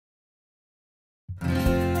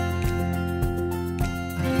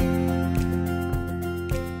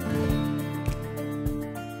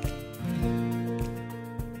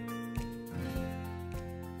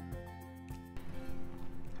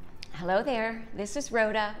Hello there, this is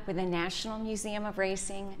Rhoda with the National Museum of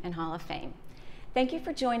Racing and Hall of Fame. Thank you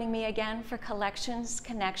for joining me again for Collections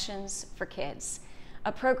Connections for Kids,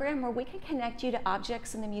 a program where we can connect you to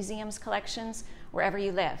objects in the museum's collections wherever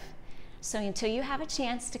you live. So until you have a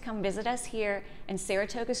chance to come visit us here in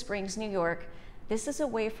Saratoga Springs, New York, this is a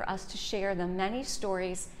way for us to share the many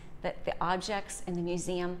stories that the objects in the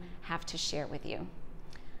museum have to share with you.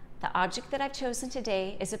 The object that I've chosen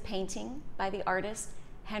today is a painting by the artist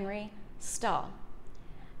Henry Stull,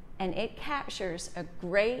 and it captures a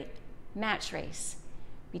great match race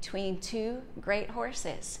between two great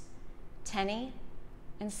horses, Tenny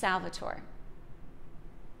and Salvator.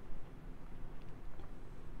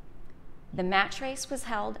 The match race was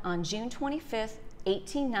held on June 25th,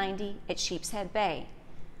 1890 at Sheepshead Bay,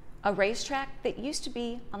 a racetrack that used to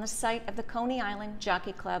be on the site of the Coney Island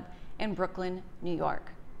Jockey Club in Brooklyn, New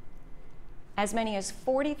York. As many as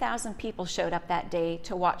 40,000 people showed up that day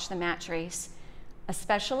to watch the match race, a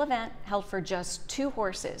special event held for just two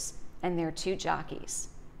horses and their two jockeys.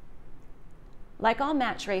 Like all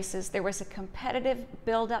match races, there was a competitive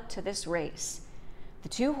build-up to this race. The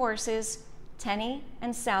two horses, Tenny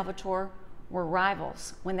and Salvator, were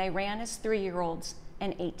rivals when they ran as 3-year-olds in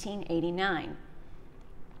 1889.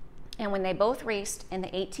 And when they both raced in the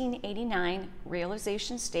 1889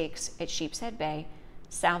 Realization Stakes at Sheepshead Bay,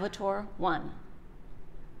 Salvator won.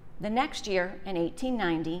 The next year, in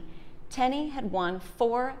 1890, Tenny had won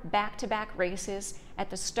 4 back-to-back races at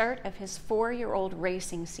the start of his 4-year-old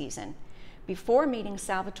racing season, before meeting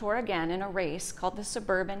Salvator again in a race called the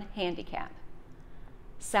Suburban Handicap.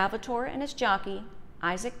 Salvator and his jockey,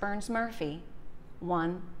 Isaac Burns Murphy,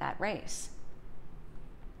 won that race.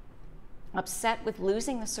 Upset with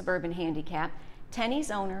losing the Suburban Handicap,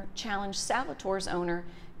 Tenny's owner challenged Salvator's owner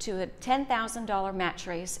to a $10,000 match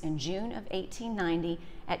race in June of 1890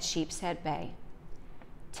 at Sheepshead Bay.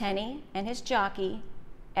 Tenny and his jockey,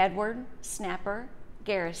 Edward Snapper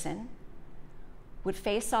Garrison, would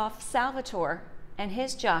face off Salvator and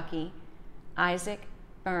his jockey, Isaac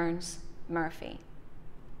Burns Murphy.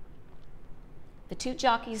 The two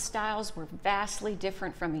jockeys' styles were vastly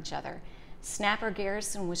different from each other. Snapper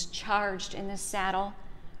Garrison was charged in the saddle,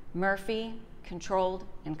 Murphy controlled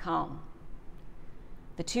and calm.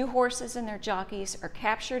 The two horses and their jockeys are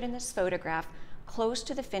captured in this photograph close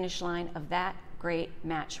to the finish line of that great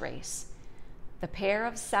match race. The pair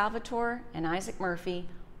of Salvator and Isaac Murphy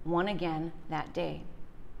won again that day.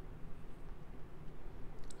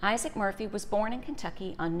 Isaac Murphy was born in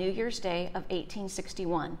Kentucky on New Year's Day of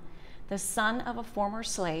 1861, the son of a former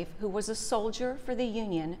slave who was a soldier for the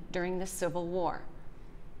Union during the Civil War.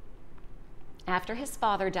 After his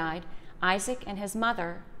father died, Isaac and his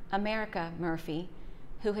mother, America Murphy,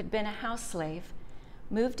 who had been a house slave,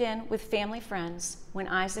 moved in with family friends when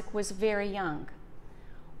Isaac was very young.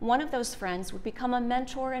 One of those friends would become a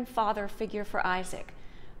mentor and father figure for Isaac,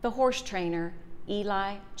 the horse trainer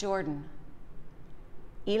Eli Jordan.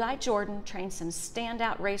 Eli Jordan trained some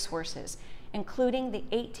standout racehorses, including the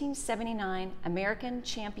 1879 American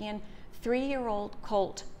champion 3-year-old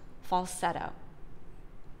colt Falsetto.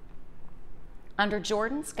 Under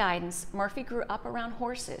Jordan's guidance, Murphy grew up around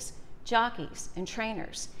horses, jockeys, and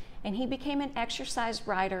trainers, and he became an exercise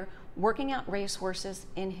rider working out racehorses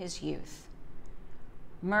in his youth.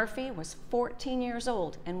 Murphy was 14 years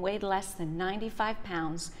old and weighed less than 95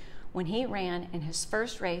 pounds when he ran in his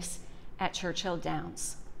first race at Churchill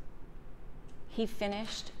Downs. He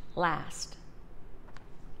finished last.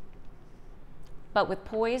 But with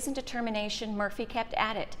poise and determination, Murphy kept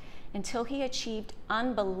at it until he achieved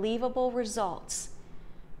unbelievable results.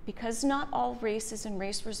 Because not all races and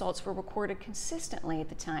race results were recorded consistently at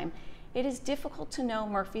the time, it is difficult to know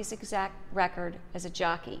Murphy's exact record as a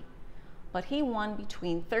jockey. But he won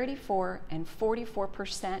between 34 and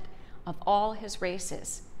 44% of all his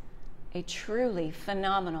races, a truly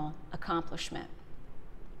phenomenal accomplishment.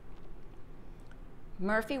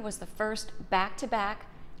 Murphy was the first back-to-back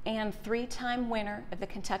and 3-time winner of the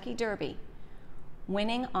Kentucky Derby,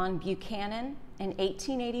 winning on Buchanan in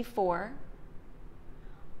 1884,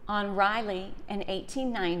 on Riley in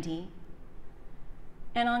 1890,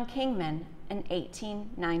 and on Kingman in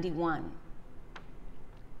 1891.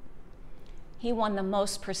 He won the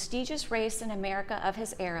most prestigious race in America of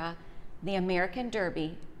his era, the American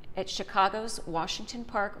Derby, at Chicago's Washington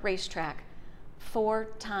Park Racetrack 4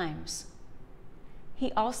 times.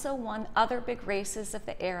 He also won other big races of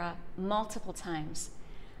the era multiple times,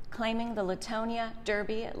 claiming the Latonia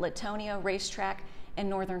Derby at Latonia Racetrack in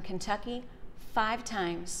northern Kentucky 5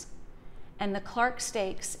 times, and the Clark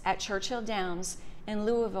Stakes at Churchill Downs in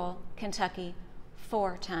Louisville, Kentucky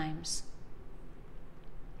 4 times.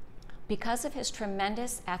 Because of his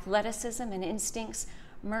tremendous athleticism and instincts,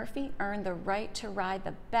 Murphy earned the right to ride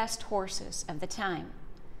the best horses of the time.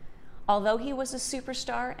 Although he was a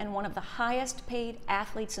superstar and one of the highest paid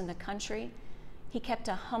athletes in the country, he kept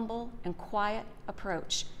a humble and quiet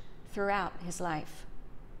approach throughout his life.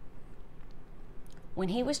 When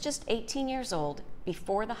he was just 18 years old,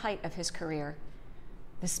 before the height of his career,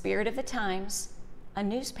 the Spirit of the Times, a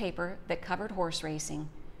newspaper that covered horse racing,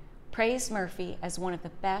 praised Murphy as one of the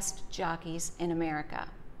best jockeys in America.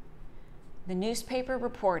 The newspaper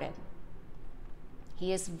reported,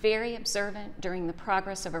 "He is very observant during the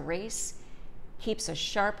progress of a race, keeps a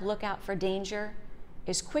sharp lookout for danger,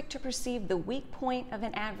 is quick to perceive the weak point of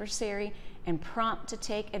an adversary and prompt to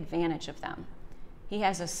take advantage of them. He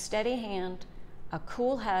has a steady hand, a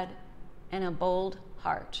cool head, and a bold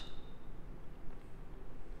heart."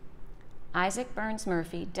 Isaac Burns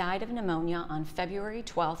Murphy died of pneumonia on February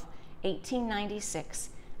 12, 1896,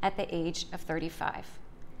 at the age of 35.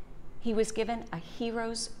 He was given a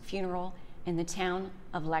hero's funeral in the town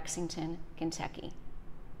of Lexington, Kentucky.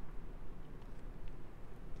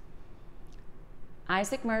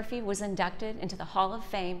 Isaac Murphy was inducted into the Hall of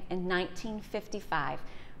Fame in 1955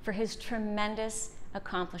 for his tremendous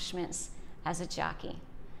accomplishments as a jockey.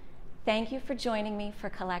 Thank you for joining me for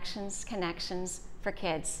Collections Connections for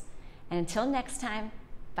Kids. And until next time,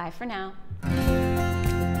 bye for now.